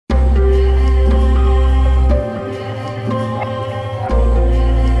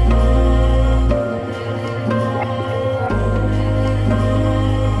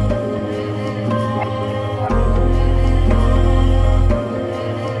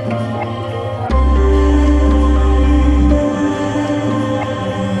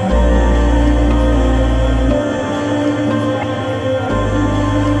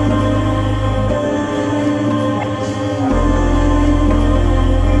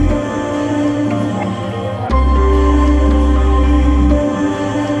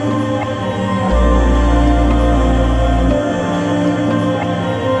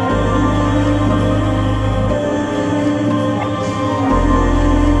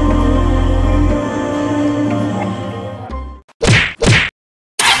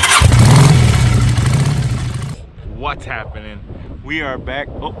happening? We are back.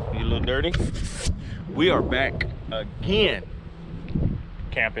 Oh, you a little dirty. We are back again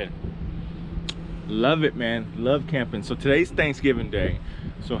camping. Love it, man. Love camping. So today's Thanksgiving Day.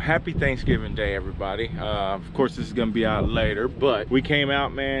 So happy Thanksgiving Day, everybody. Of course, this is gonna be out later, but we came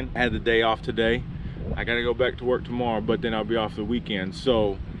out, man. Had the day off today. I gotta go back to work tomorrow, but then I'll be off the weekend.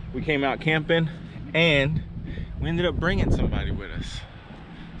 So we came out camping and we ended up bringing somebody with us.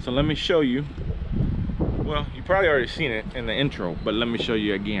 So let me show you. Well, you probably already seen it in the intro, but let me show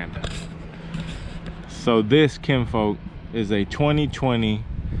you again. So this, kinfolk, is a 2020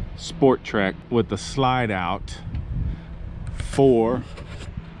 SPORTTREK with the slide out for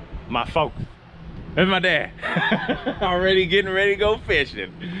my folks. There's my dad. Already getting ready to go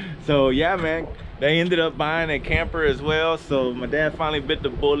fishing. So yeah, man, they ended up buying a camper as well. So my dad finally bit the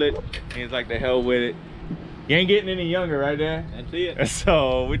bullet. He's like, the hell with it. You ain't getting any younger, right, Dad? That's it.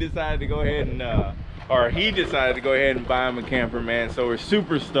 So we decided to go ahead and or he decided to go ahead and buy him a camper, man. So we're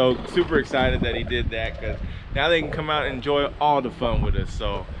super stoked, super excited that he did that, because now they can come out and enjoy all the fun with us.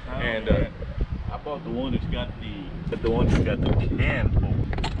 So I bought the one that's got the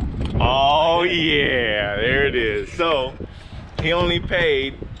can. Oh yeah, there it is. So he only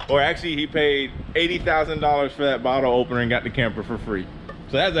paid, or actually he paid $80,000 for that bottle opener and got the camper for free.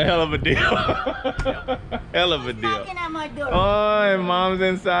 So that's a hell of a deal. Hell of a deal. Knocking at my door. Oh, and mom's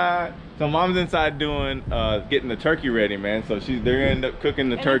inside. So mom's inside doing getting the turkey ready, man. So they're gonna end up cooking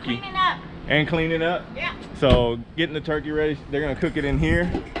the turkey Cleaning up. and cleaning up. Yeah. So getting the turkey ready, they're gonna cook it in here.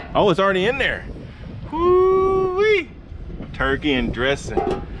 Oh, it's already in there. Woo-wee. Turkey and dressing.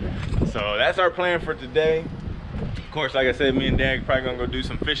 So that's our plan for today. Of course, like I said, me and Dad probably gonna go do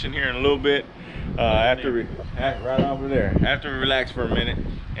some fishing here in a little bit. Right over there, after we relax for a minute.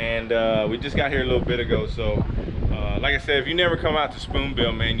 And we just got here a little bit ago. So like I said, if you never come out to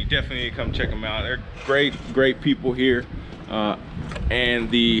Spoonbill, man, you definitely need to come check them out. They're great people here.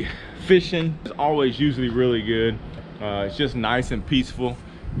 And the fishing is always usually really good. It's just nice and peaceful.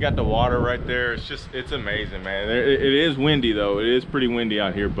 You got the water right there. It's amazing, man. It is windy though. It is pretty windy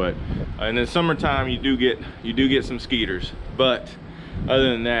out here, but in the summertime you do get some skeeters. But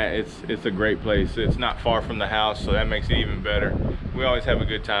other than that, it's a great place. It's not far from the house, so that makes it even better. We always have a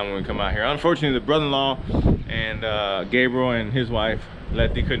good time when we come out here. Unfortunately, the brother-in-law and Gabriel and his wife,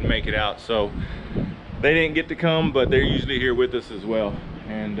 Letty, couldn't make it out, so they didn't get to come, but they're usually here with us as well.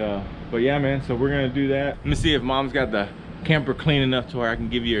 And but yeah, man, so we're gonna do that. Let me see if mom's got the camper clean enough to where I can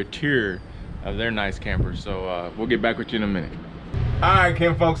give you a tour of their nice camper. So we'll get back with you in a minute. All right,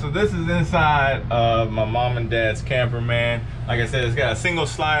 Kim folks, so this is inside of my mom and dad's camper, man. Like I said, it's got a single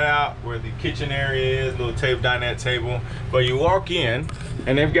slide out where the kitchen area is, little dinette table. But you walk in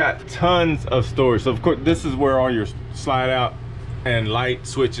and they've got tons of storage. So of course, this is where all your slide out and light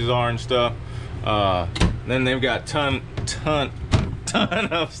switches are and stuff. Then they've got ton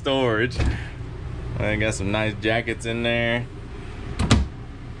of storage. They got some nice jackets in there.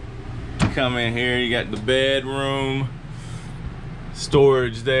 Come in here, you got the bedroom.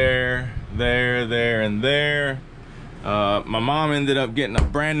 Storage there, and there. My mom ended up getting a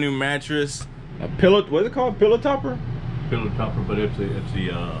brand new mattress, a pillow. What's it called? Pillow topper. Pillow topper, but it's the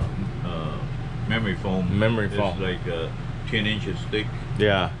memory foam. Memory foam. It's like 10 inches thick.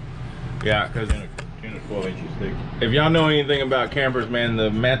 Yeah, because 10 or 12 inches thick. if y'all know anything about campers, man, the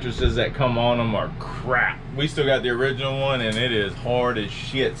mattresses that come on them are crap. We still got the original one, and it is hard as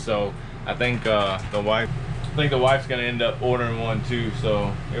shit. So I think the wife's gonna end up ordering one too.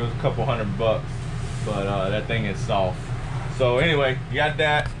 So it was a couple $100, but that thing is soft. So anyway, you got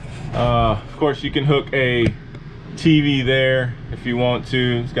that. Of course, you can hook a TV there if you want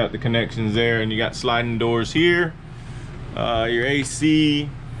to. It's got the connections there, and you got sliding doors here. Your AC,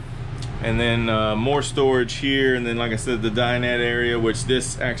 and then more storage here, and then like I said, the dinette area, which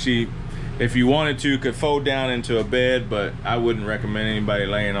this actually, if you wanted to, could fold down into a bed, but I wouldn't recommend anybody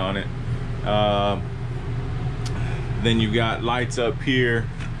laying on it. Then you got lights up here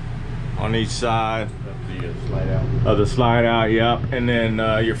on each side of the slide out. Yep. And then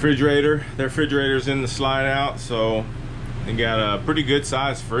your refrigerator, their refrigerator's in the slide out, so they got a pretty good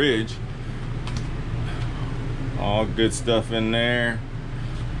sized fridge. All good stuff in there.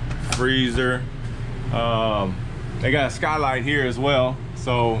 Freezer. They got a skylight here as well,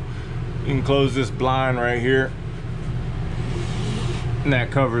 so you can close this blind right here, and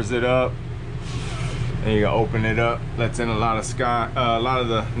that covers it up. And you open it up, lets in a lot of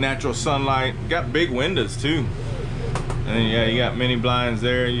the natural sunlight. Got big windows too. And then yeah, you got mini blinds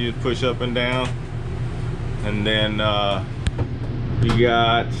there, you just push up and down. And then you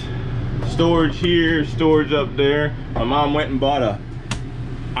got storage here, storage up there. My mom went and bought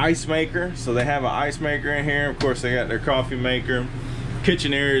ice maker. So they have an ice maker in here. Of course, they got their coffee maker.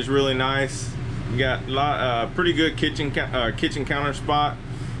 Kitchen area is really nice. You got a lot, pretty good kitchen counter spot.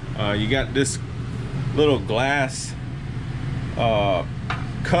 You got this little glass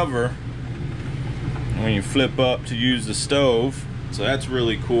cover when you flip up to use the stove, so that's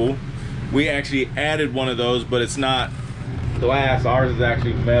really cool. We actually added one of those, but it's not glass. Ours is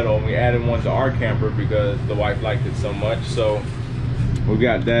actually metal, and we added one to our camper because the wife liked it so much, so we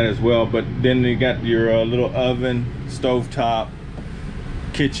got that as well. But then you got your little oven, stovetop,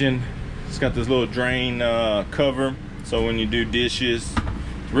 kitchen. It's got this little drain cover, so when you do dishes,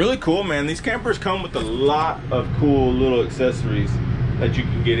 really cool, man. These campers come with a lot of cool little accessories that you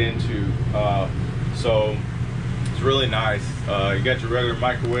can get into, so it's really nice. You got your regular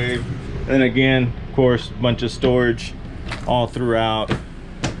microwave, and then again, of course, a bunch of storage all throughout,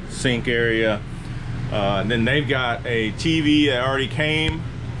 sink area. Then they've got a TV that already came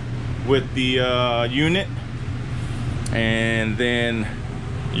with the unit, and then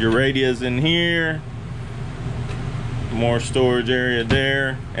your radios in here, more storage area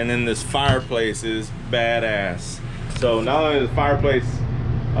there, and then this fireplace is badass. So not only the fireplace,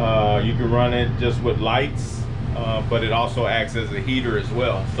 you can run it just with lights, but it also acts as a heater as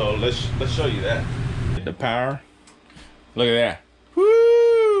well. So let's show you that. The power, look at that.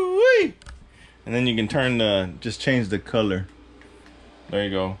 Woo-wee! And then you can turn just change the color. There you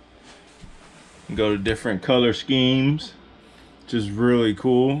go. Go to different color schemes, which is really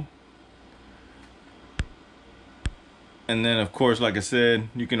cool. And then of course, like I said,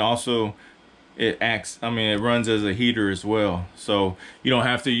 you can also, it runs as a heater as well. So you don't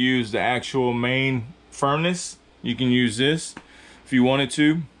have to use the actual main furnace. You can use this if you wanted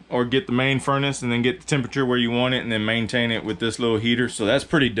to, or get the main furnace and then get the temperature where you want it and then maintain it with this little heater. So that's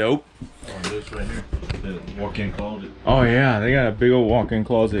pretty dope. Oh, this right here, the walk-in closet. Oh yeah, they got a big old walk-in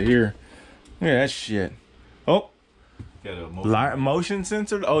closet here. Look at that shit. Oh, Got a motion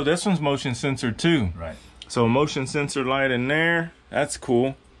sensor. Oh, this one's motion sensor too. Right. So motion sensor light in there. That's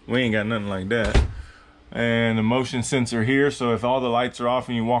cool. We ain't got nothing like that. And a motion sensor here, so if all the lights are off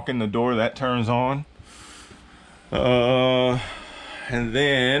and you walk in the door, that turns on. And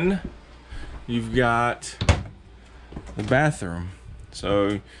then you've got the bathroom.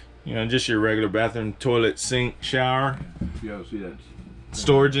 So, you know, just your regular bathroom, toilet, sink, shower. Yeah, see that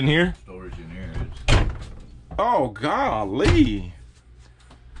Storage in here. storage in here. Oh golly.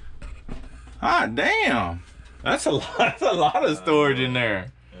 Ah damn. That's a lot. That's a lot of storage in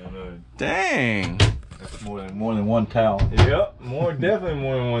there. Dang. That's more than one towel. Yep, definitely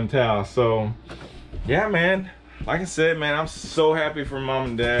more than one towel. So yeah, man, like I said, man, I'm so happy for mom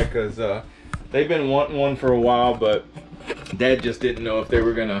and dad, because they've been wanting one for a while, but dad just didn't know if they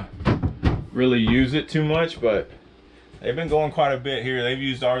were gonna really use it too much. But they've been going quite a bit here. They've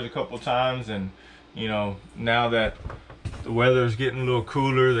used ours a couple times, and you know, now that the weather's getting a little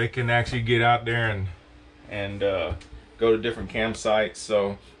cooler, they can actually get out there and go to different campsites.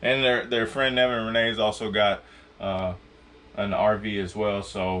 So, and their friend Evan and Renee's also got an RV as well,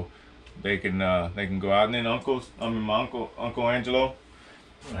 so they can go out. And then my uncle Angelo,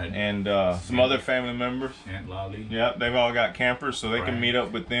 Right. and some other family members. Aunt Lolly. Yep, they've all got campers, so they can meet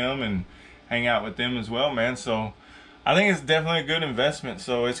up with them and hang out with them as well, man. So I think it's definitely a good investment.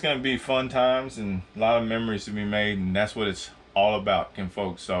 So it's gonna be fun times and a lot of memories to be made, and that's what it's all about,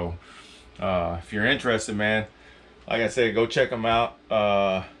 folks. So if you're interested, man, like I said, go check them out.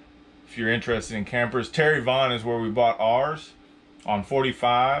 If you're interested in campers, Terry Vaughn is where we bought ours, on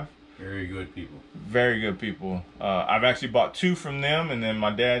 45. Very good people. Very good people. I've actually bought 2 from them, and then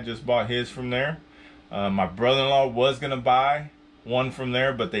my dad just bought his from there. My brother-in-law was gonna buy one from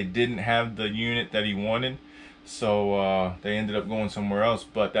there, but they didn't have the unit that he wanted, so they ended up going somewhere else.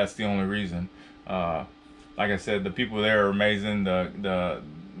 But that's the only reason. Like I said, the people there are amazing. The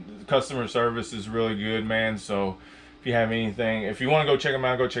customer service is really good, man. So if you have anything, if you want to go check them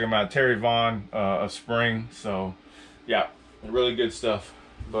out, go check them out. Terry Vaughn of Spring. So yeah, really good stuff.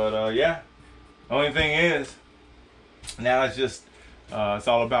 But yeah, the only thing is, now it's just it's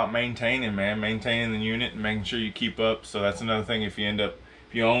all about maintaining, man. Maintaining the unit and making sure you keep up. So that's another thing. If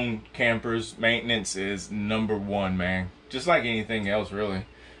you own campers, maintenance is #1, man. Just like anything else, really.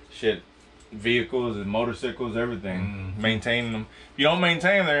 Shit, vehicles and motorcycles, everything. Maintaining them. If you don't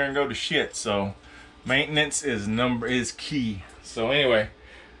maintain them, they're gonna go to shit. So maintenance is key. So anyway,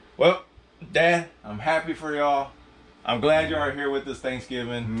 well, Dad, I'm happy for y'all. I'm glad y'all are here with us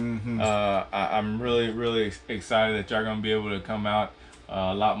Thanksgiving. I'm really excited that y'all gonna be able to come out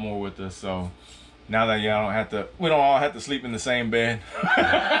a lot more with us. So Now that y'all don't have to, we don't all have to sleep in the same bed.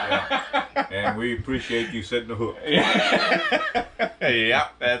 Yeah. And we appreciate you setting the hook. Yeah,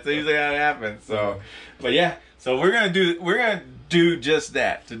 that's usually how it happens. So, but yeah, so we're gonna do just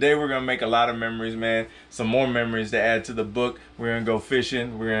that. Today we're gonna make a lot of memories, man. Some more memories to add to the book. We're gonna go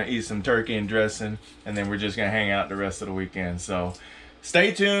fishing. We're gonna eat some turkey and dressing, and then we're just gonna hang out the rest of the weekend. So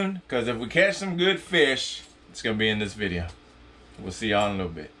stay tuned, because if we catch some good fish, it's gonna be in this video. We'll see y'all in a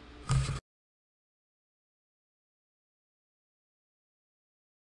little bit.